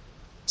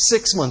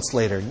 6 months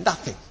later,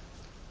 nothing.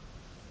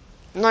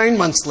 9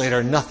 months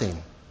later,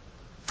 nothing.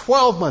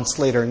 12 months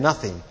later,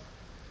 nothing.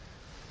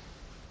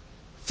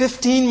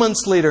 15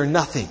 months later,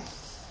 nothing.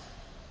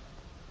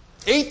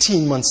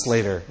 18 months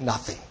later,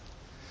 nothing.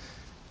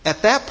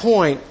 At that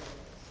point,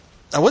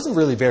 I wasn't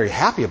really very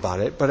happy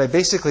about it, but I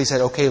basically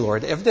said, "Okay,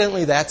 Lord,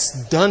 evidently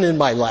that's done in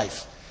my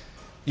life.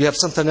 You have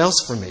something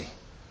else for me.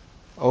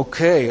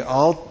 Okay,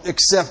 I'll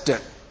accept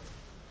it."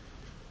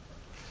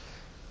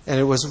 And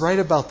it was right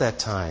about that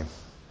time.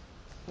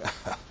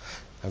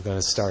 I'm going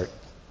to start.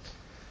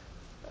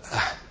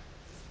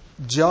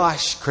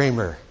 Josh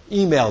Kramer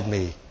emailed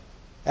me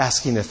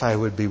asking if I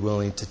would be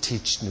willing to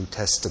teach New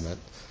Testament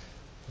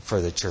for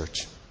the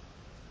church.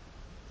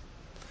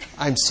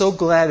 I'm so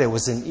glad it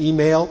was an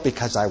email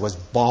because I was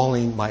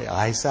bawling my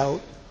eyes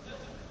out.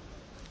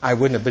 I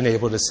wouldn't have been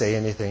able to say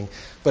anything,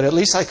 but at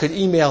least I could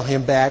email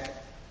him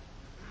back,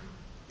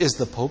 "Is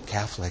the Pope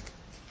Catholic?"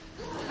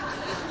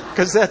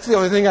 Because that's the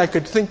only thing I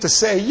could think to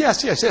say.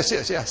 Yes.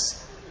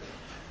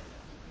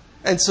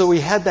 And so we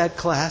had that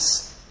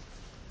class.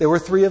 There were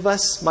 3 of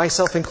us,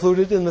 myself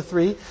included in the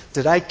 3.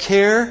 Did I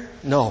care?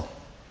 No.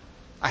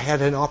 I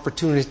had an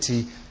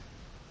opportunity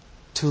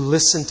to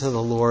listen to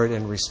the Lord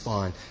and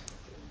respond.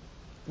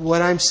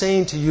 What I'm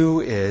saying to you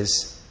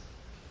is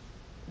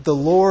the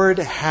Lord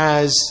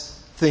has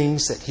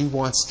things that He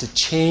wants to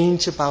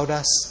change about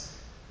us,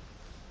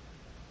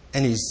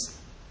 and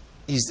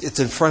it's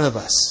in front of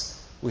us.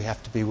 We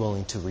have to be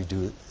willing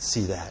to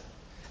see that.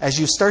 As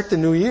you start the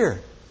new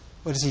year,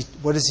 what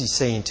is He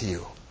saying to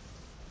you?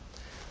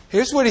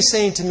 Here's what He's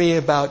saying to me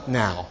about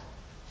now.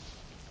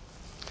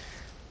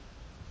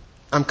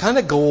 I'm kind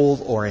of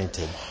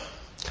goal-oriented.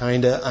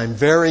 I'm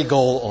very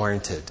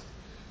goal-oriented.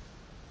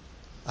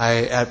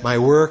 At my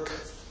work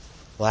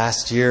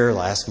last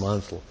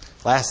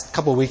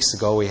couple of weeks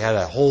ago, we had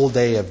a whole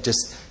day of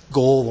just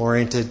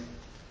goal-oriented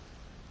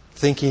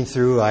thinking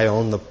through. I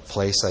own the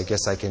place. I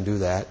guess I can do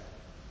that.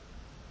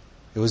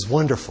 It was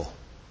wonderful.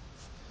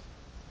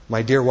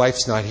 My dear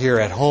wife's not here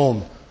at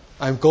home.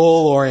 I'm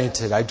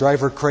goal-oriented. I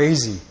drive her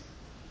crazy.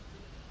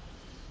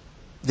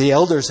 The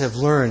elders have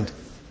learned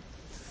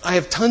I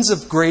have tons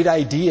of great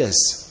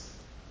ideas,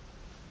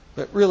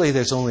 but really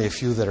there's only a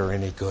few that are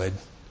any good.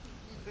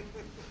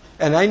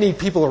 And I need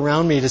people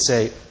around me to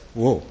say,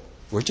 "Whoa,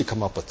 where'd you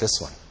come up with this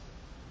one?"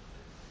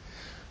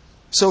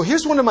 So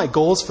here's one of my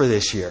goals for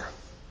this year.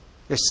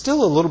 There's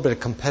still a little bit of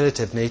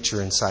competitive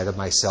nature inside of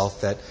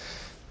myself that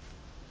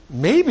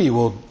maybe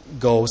will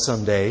go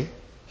someday.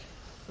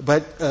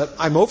 But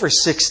I'm over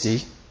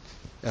 60.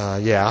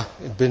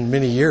 It's been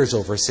many years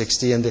over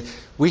 60. And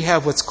we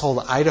have what's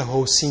called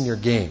Idaho Senior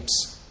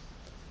Games,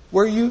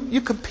 where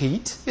you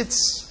compete.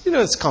 It's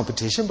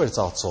competition, but it's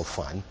also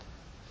fun.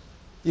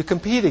 You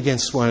compete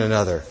against one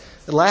another.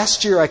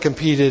 Last year I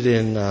competed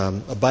in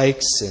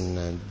bikes,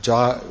 in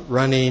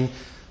running,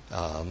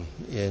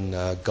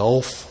 in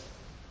golf.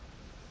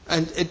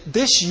 And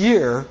this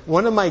year,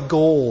 one of my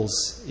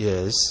goals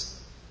is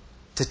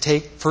to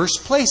take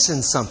first place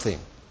in something.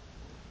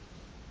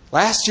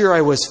 Last year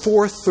I was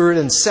 4th, 3rd,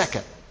 and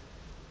 2nd.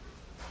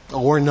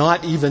 Or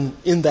not even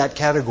in that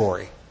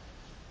category.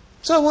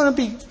 So I want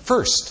to be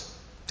first.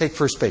 Take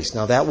first base.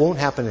 Now that won't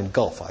happen in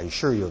golf, I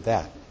assure you of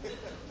that.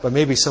 But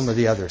maybe some of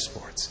the other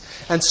sports.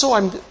 And so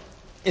I'm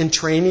in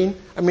training.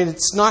 I mean,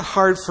 it's not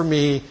hard for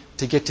me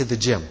to get to the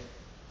gym.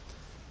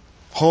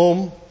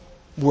 Home,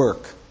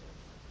 work.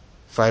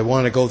 If I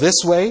want to go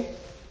this way,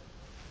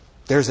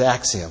 there's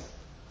Axiom.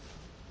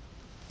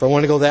 If I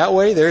want to go that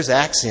way, there's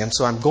Axiom.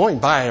 So I'm going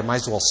by, I might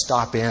as well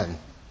stop in.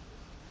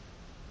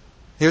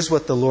 Here's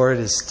what the Lord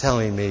is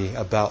telling me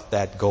about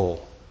that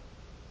goal.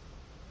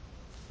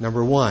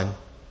 Number 1,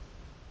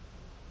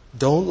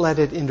 don't let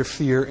it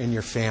interfere in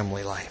your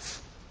family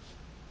life.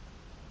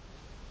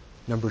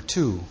 Number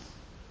 2,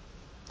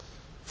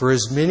 for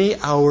as many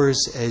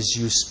hours as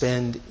you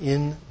spend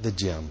in the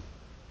gym,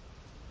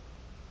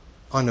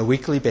 on a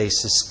weekly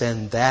basis,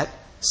 spend that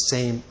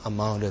same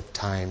amount of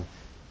time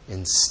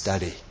in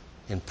study,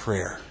 in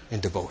prayer, in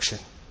devotion.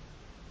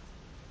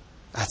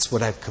 That's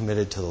what I've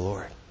committed to the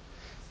Lord.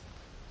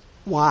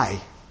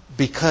 Why?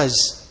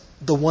 Because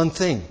the one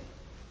thing,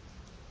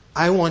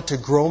 I want to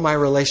grow my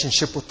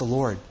relationship with the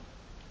Lord.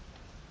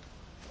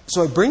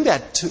 So I bring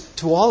that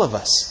to all of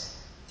us.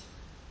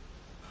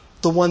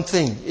 The one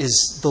thing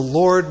is the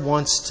Lord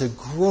wants to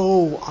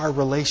grow our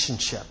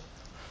relationship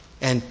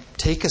and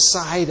take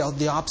aside all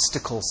the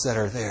obstacles that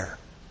are there.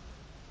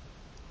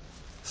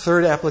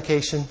 Third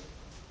application.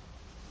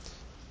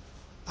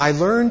 I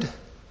learned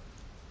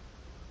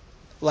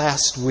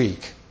last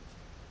week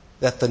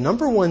that the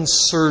number 1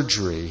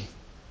 surgery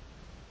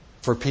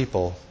for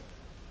people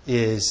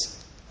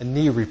is a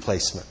knee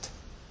replacement.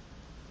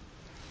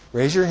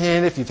 Raise your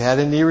hand if you've had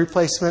a knee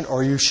replacement,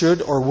 or you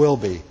should or will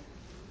be.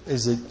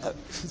 Is it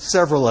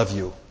several of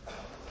you?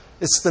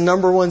 It's the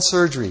number 1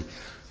 surgery.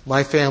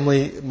 My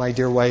family, my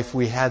dear wife,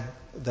 we had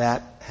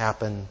that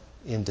happen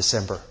in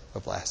December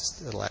of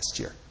last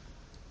year.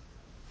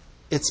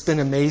 It's been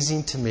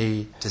amazing to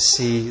me to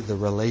see the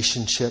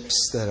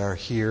relationships that are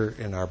here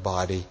in our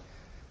body,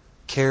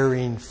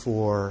 caring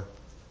for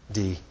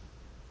Dee,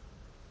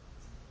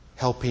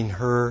 helping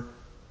her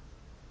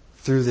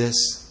through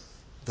this,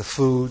 the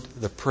food,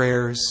 the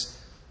prayers,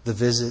 the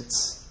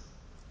visits.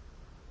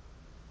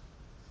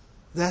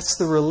 That's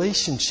the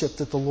relationship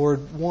that the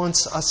Lord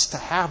wants us to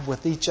have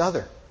with each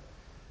other.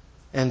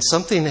 And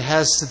something that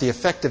has to the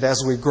effect of,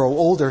 as we grow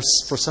older,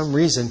 for some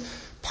reason,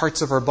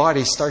 parts of our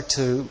body start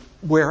to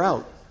wear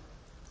out.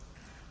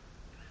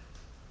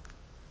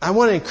 I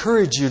want to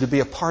encourage you to be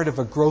a part of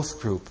a growth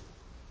group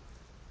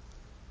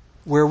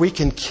where we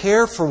can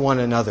care for one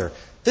another.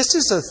 This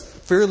is a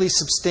fairly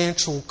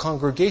substantial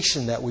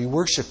congregation that we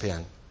worship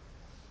in.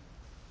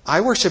 I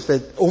worship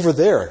it over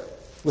there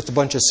with a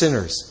bunch of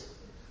sinners.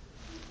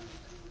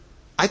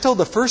 I told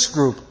the first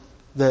group,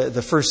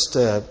 the first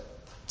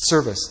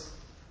service,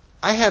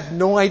 I have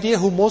no idea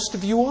who most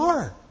of you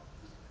are.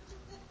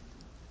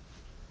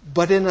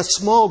 But in a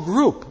small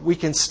group, we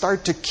can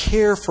start to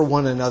care for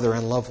one another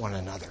and love one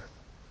another.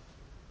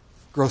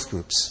 Growth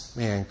groups.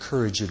 May I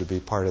encourage you to be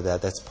part of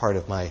that. That's part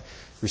of my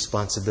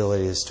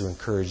responsibility, is to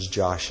encourage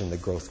Josh in the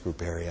growth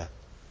group area.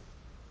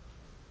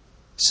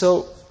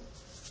 So,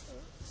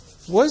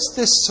 was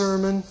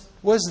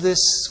this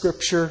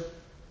scripture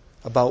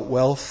about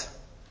wealth?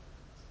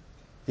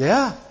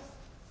 Yeah?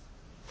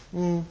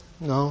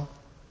 No.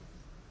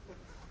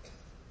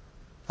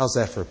 How's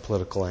that for a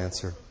political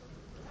answer?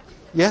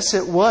 Yes,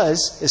 it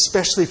was,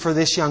 especially for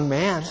this young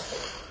man,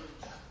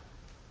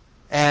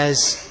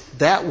 as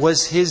that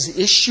was his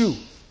issue.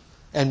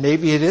 And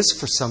maybe it is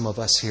for some of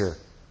us here.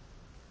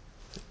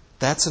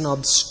 That's an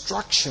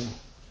obstruction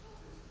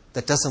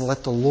that doesn't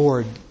let the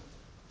Lord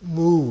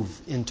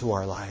move into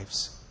our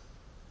lives.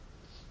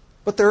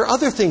 But there are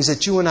other things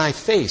that you and I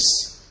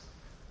face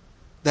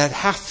that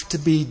have to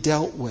be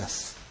dealt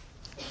with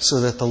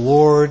so that the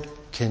Lord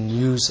can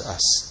use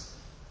us.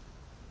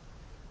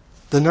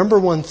 The number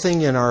 1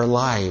 thing in our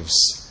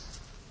lives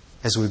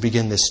as we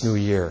begin this new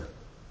year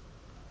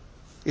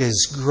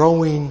is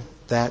growing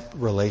that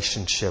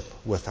relationship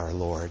with our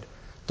Lord.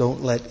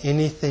 Don't let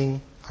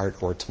anything, Art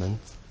Ortman,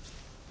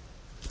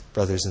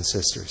 brothers and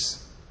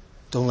sisters,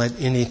 don't let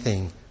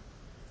anything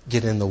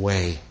get in the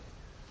way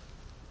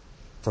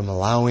from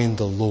allowing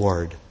the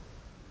Lord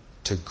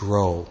to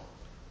grow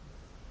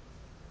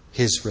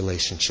His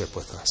relationship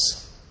with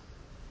us.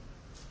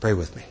 Pray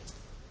with me.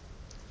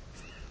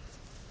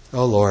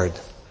 Oh Lord,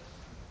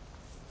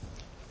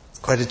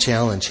 quite a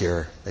challenge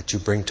here that you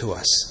bring to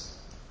us.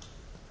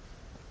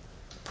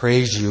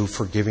 Praise you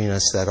for giving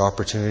us that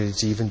opportunity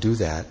to even do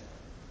that.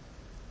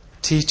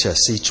 Teach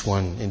us, each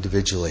one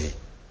individually,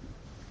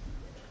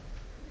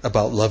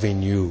 about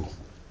loving you,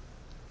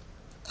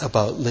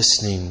 about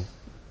listening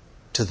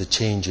to the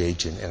change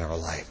agent in our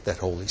life, that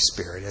Holy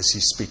Spirit, as He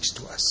speaks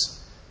to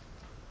us.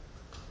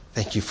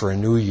 Thank you for a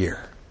new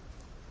year,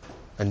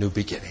 a new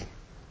beginning.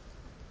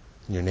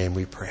 In your name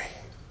we pray.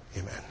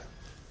 Amen.